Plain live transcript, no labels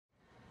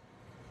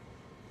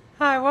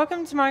Hi,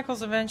 welcome to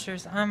Michael's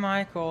Adventures. I'm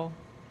Michael.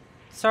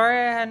 Sorry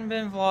I hadn't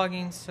been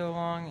vlogging so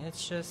long.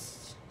 It's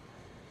just...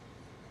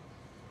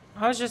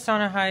 I was just on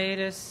a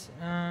hiatus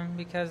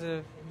because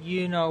of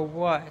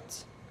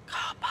you-know-what.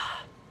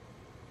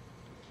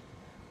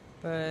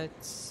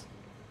 But...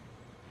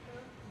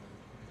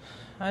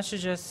 I should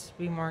just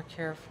be more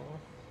careful.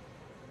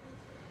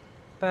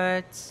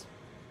 But...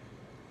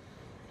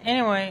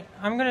 Anyway,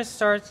 I'm gonna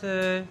start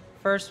the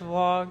first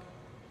vlog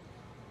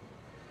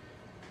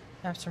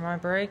after my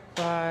break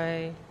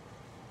by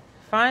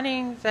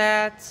finding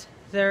that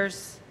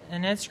there's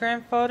an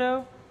Instagram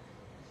photo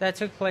that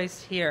took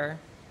place here,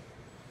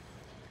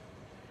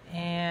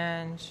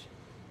 and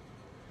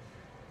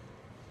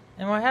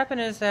what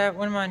happened is that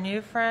one of my new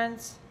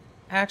friends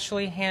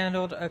actually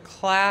handled a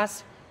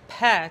class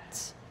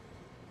pet,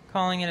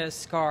 calling it a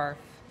scarf.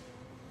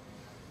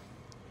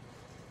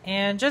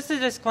 And just a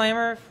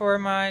disclaimer for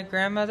my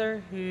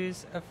grandmother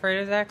who's afraid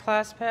of that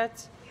class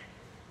pet,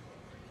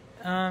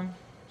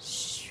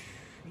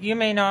 you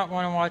may not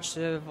want to watch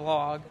the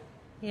vlog.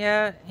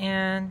 Yeah,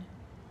 and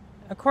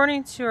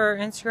according to our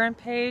Instagram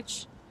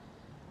page,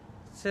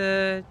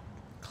 the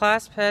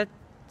class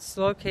pet's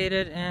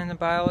located in the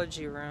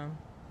biology room.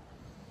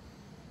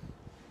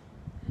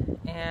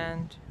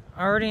 And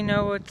I already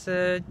know what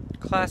the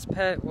class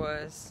pet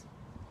was.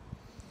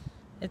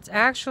 It's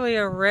actually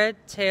a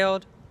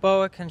red-tailed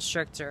BOA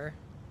constrictor.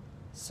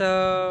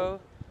 So,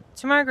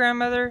 to my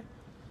grandmother,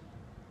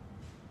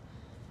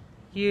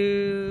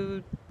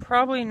 you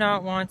probably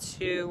not want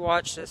to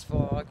watch this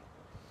vlog.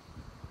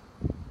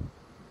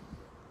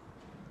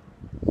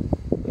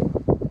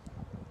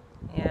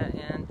 Yeah,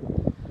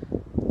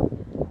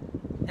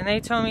 and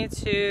they told me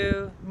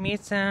to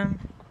meet them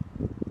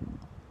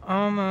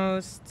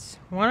almost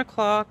 1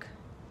 o'clock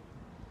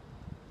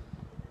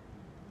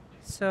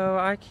so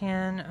I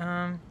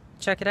can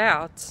check it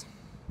out.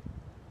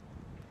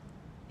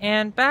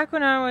 And back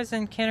when I was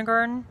in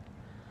kindergarten,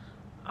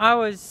 I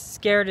was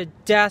scared to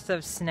death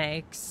of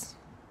snakes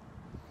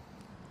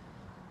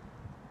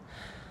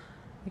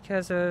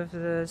because of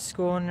the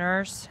school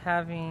nurse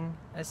having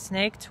a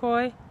snake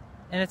toy,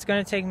 and it's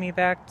going to take me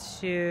back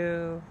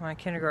to my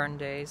kindergarten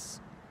days.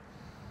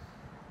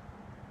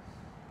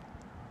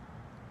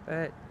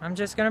 But I'm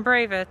just going to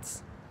brave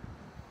it.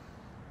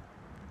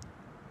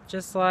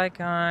 Just like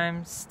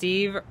I'm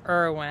Steve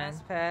Irwin.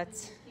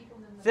 Pet.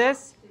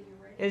 This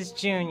is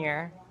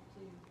Junior.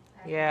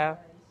 Yeah.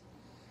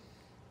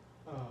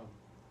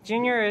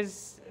 Junior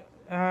is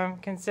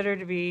considered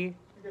to be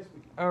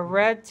a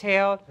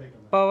red-tailed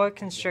BOA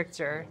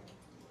constrictor.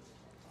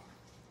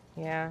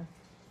 Yeah.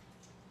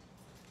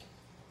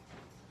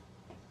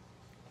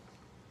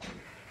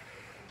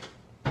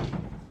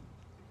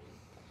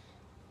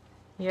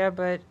 Yeah,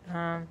 but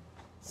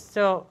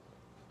still,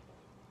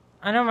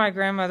 I know my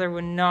grandmother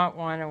would not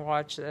want to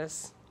watch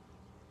this.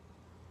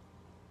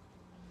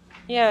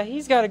 Yeah,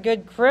 he's got a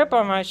good grip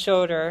on my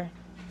shoulder.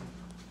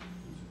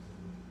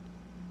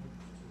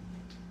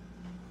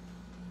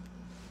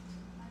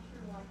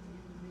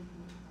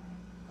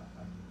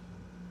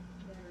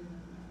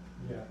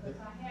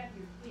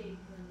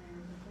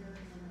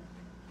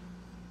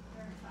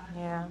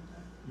 Yeah.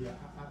 Yeah,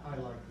 I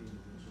like the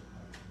individual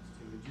collections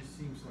too. It just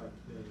seems like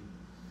they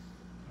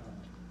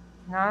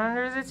Not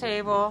under the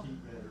table.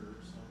 keep better or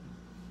something.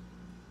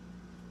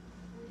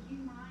 Would you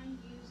mind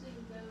using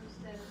those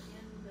that are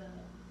in the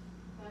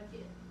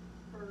bucket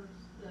for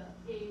the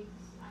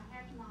pigs? I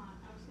have not.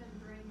 I was going to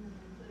bring them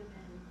and put them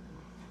in.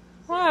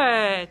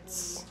 What?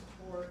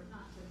 Or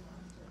not so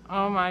much.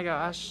 Oh my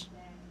gosh.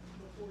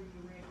 Before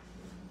you ready to.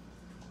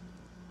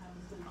 I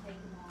was going to take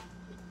them off,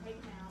 take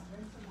them out,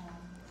 rinse them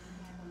off,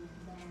 and have them in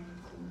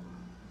bags and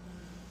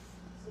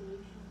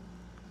solution.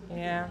 So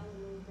Yeah.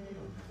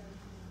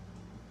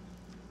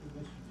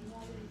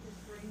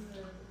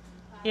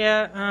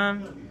 Yeah,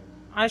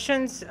 I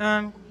shouldn't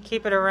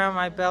keep it around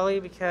my belly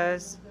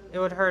because it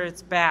would hurt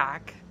its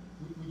back.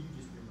 Will you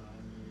just remind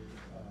me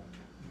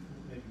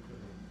maybe put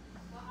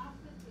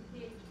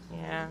a...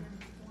 Yeah.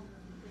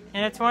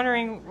 And it's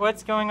wondering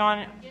what's going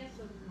on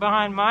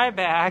behind my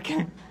back.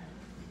 More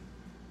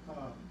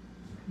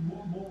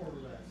or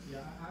less, yeah.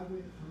 I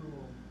went through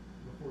them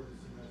before the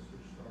semester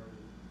started,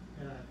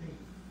 and I think...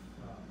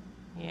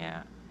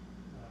 Yeah.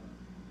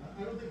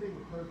 I don't think they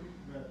were perfect,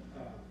 but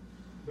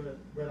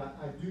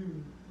I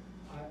do...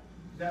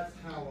 that's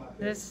how I think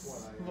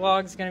This what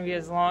I vlog's going to be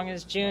as long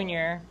as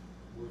Junior.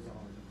 was on.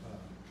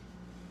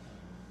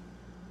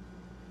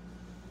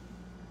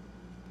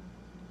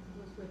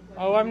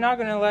 Oh, I'm not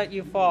going to let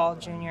you fall,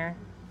 Junior.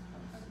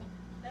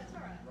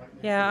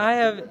 Yeah, I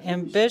have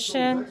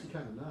ambition,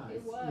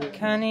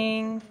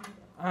 cunning,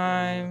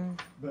 and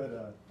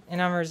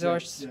I'm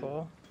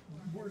resourceful.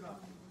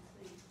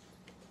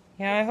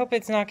 Yeah, I hope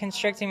it's not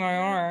constricting my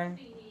arm.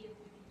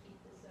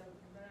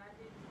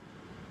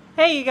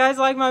 Hey, you guys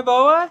like my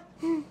boa?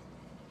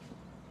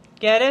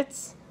 Get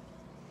it?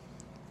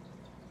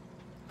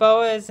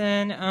 Boa is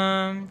in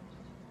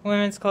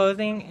women's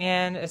clothing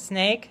and a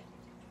snake.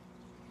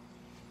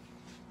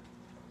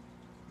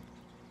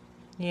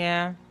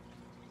 Yeah.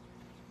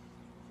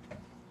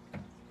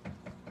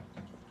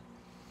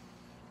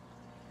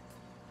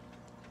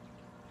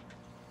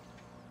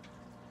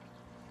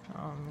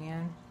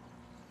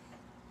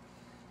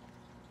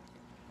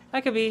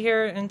 I could be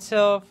here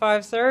until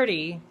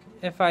 5:30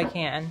 if I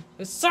can.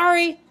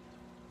 Sorry!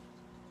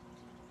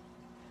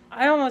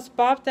 I almost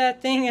bopped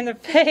that thing in the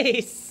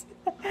face.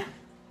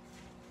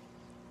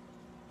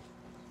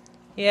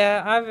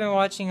 Yeah, I've been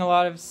watching a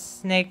lot of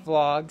snake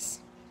vlogs.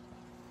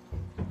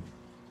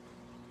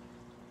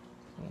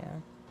 Yeah.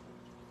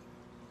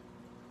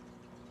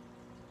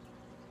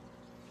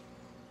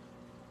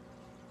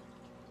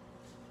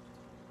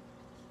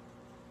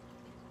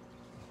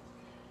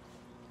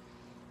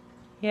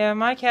 Yeah,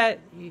 my cat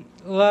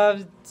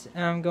loved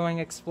going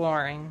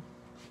exploring.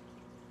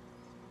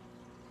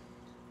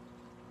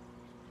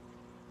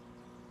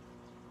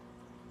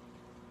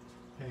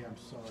 Hey, I'm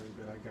sorry,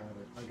 but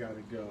I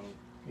gotta go,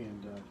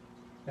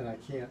 and I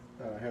can't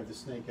have the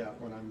snake out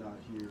when I'm not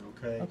here.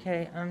 Okay.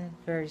 Okay, I'm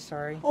very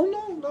sorry. Oh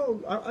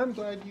no, I'm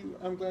glad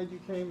you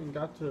came and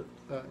got to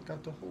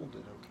hold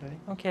it. Okay.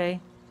 Okay.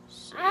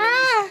 So,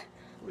 Ah!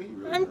 well, you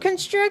really I'm are-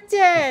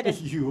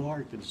 constricted! You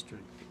are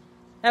constricted.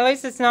 At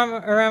least it's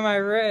not around my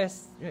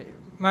wrist,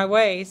 my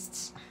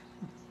waist.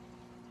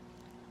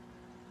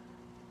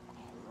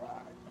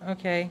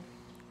 Okay.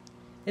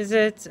 Is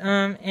it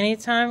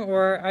anytime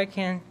or I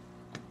can...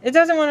 It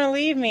doesn't want to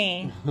leave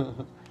me.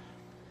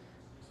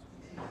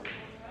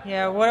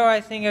 Yeah, what do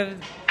I think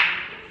of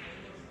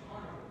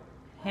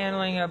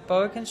handling a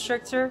boa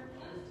constrictor?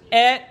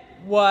 It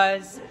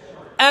was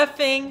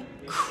effing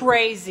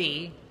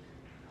crazy.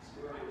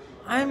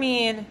 I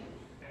mean,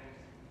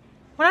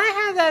 when I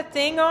had that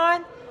thing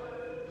on,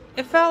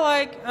 it felt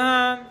like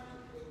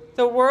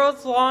the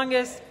world's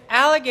longest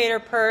alligator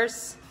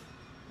purse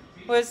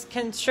was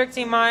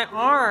constricting my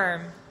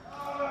arm.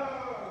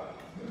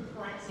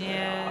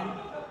 And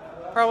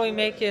probably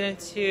make it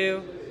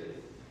into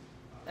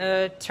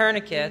a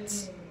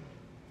tourniquet.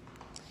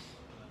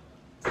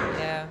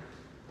 Yeah.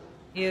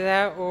 Either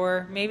that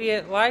or maybe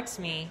it likes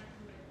me.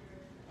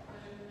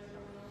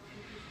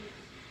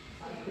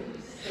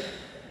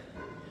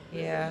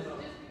 Yeah.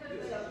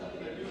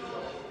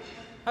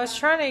 I was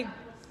trying to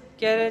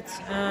get it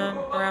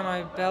around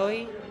my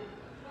belly.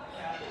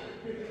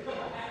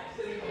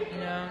 You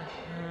know,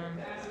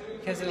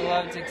 because it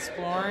loved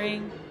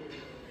exploring.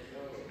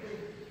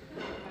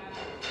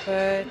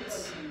 But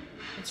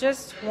it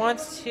just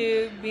wants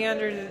to be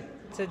under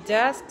the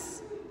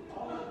desks.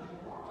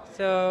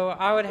 So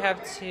I would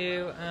have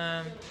to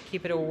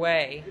keep it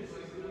away,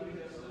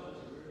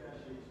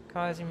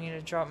 causing me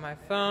to drop my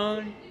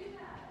phone.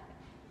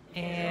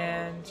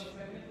 And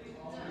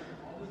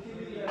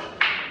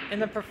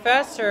the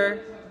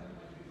professor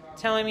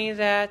telling me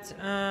that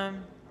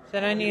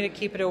that I need to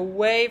keep it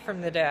away from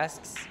the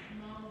desks.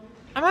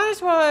 I might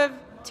as well have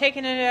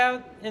taken it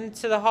out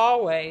into the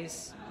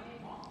hallways.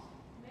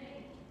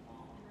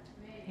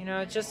 You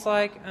know, just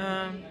like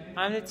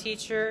I'm the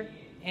teacher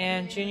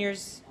and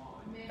Junior's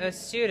a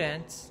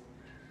student.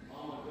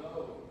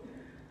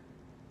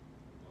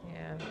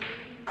 Yeah.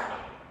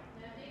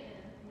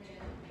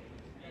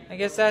 I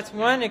guess that's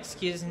one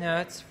excuse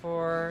notes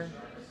for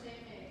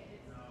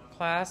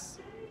class.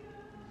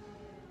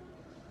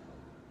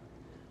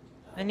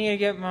 I need to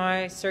get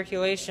my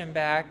circulation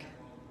back.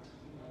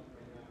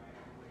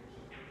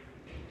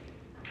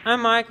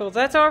 I'm Michael.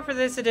 That's all for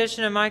this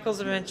edition of Michael's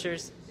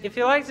Adventures. If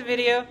you liked the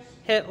video,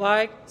 hit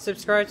like,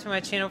 subscribe to my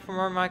channel for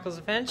more Michael's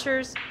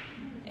Adventures,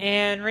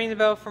 and ring the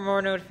bell for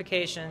more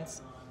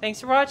notifications.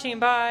 Thanks for watching.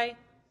 Bye.